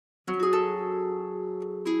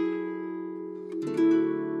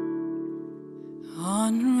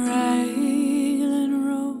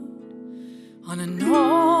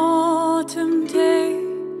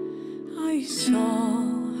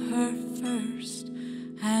first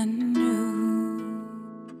and knew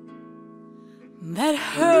that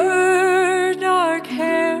her dark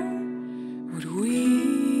hair would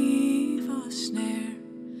weave a snare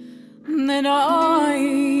that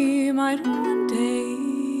I might one day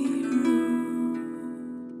rue.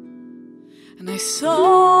 And I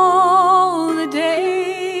saw the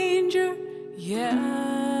danger, yet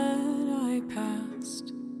I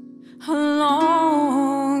passed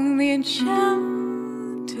along the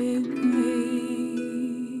enchanted way,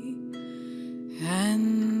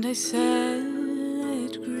 and I said,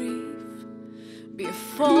 let grief be a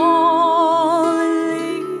fallen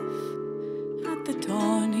leaf at the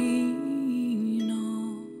dawning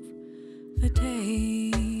of the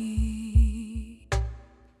day.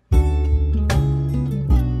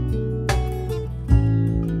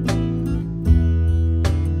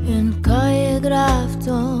 En calle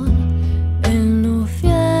Grafton, en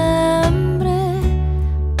noviembre,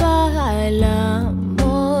 bailamos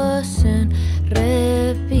en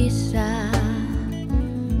repisa.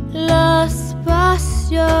 Las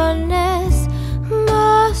pasiones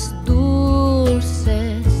más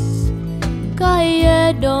dulces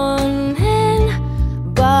cayeron en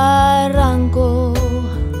barranco.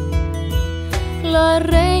 La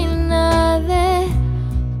reina de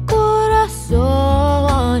corazones,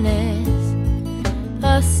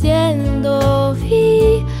 haciendo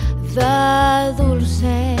vida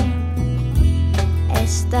dulce,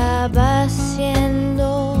 estaba haciendo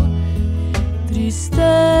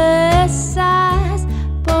tristezas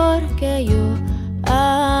porque yo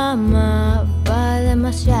amaba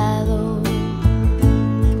demasiado.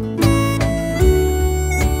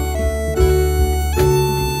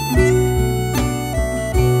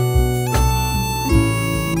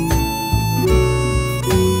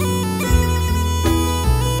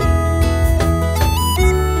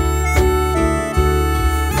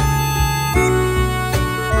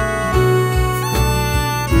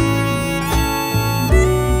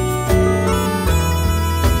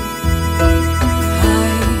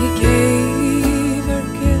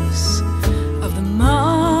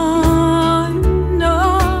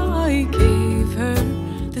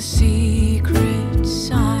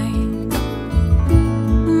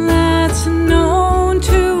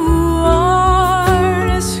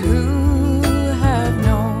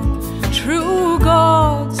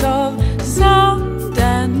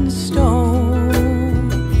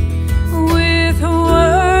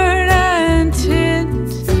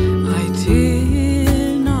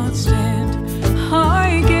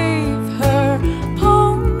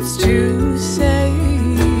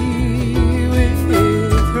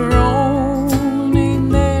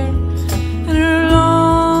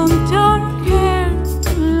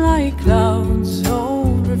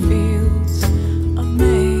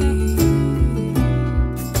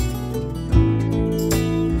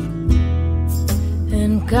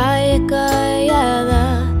 Calle callada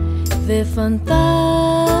de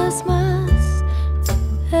fantasmas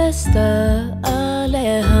está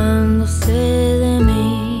alejándose de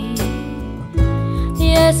mí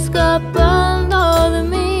y escapando de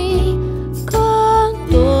mí con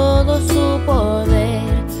todo su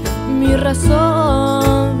poder. Mi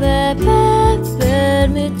razón debe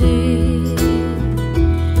permitir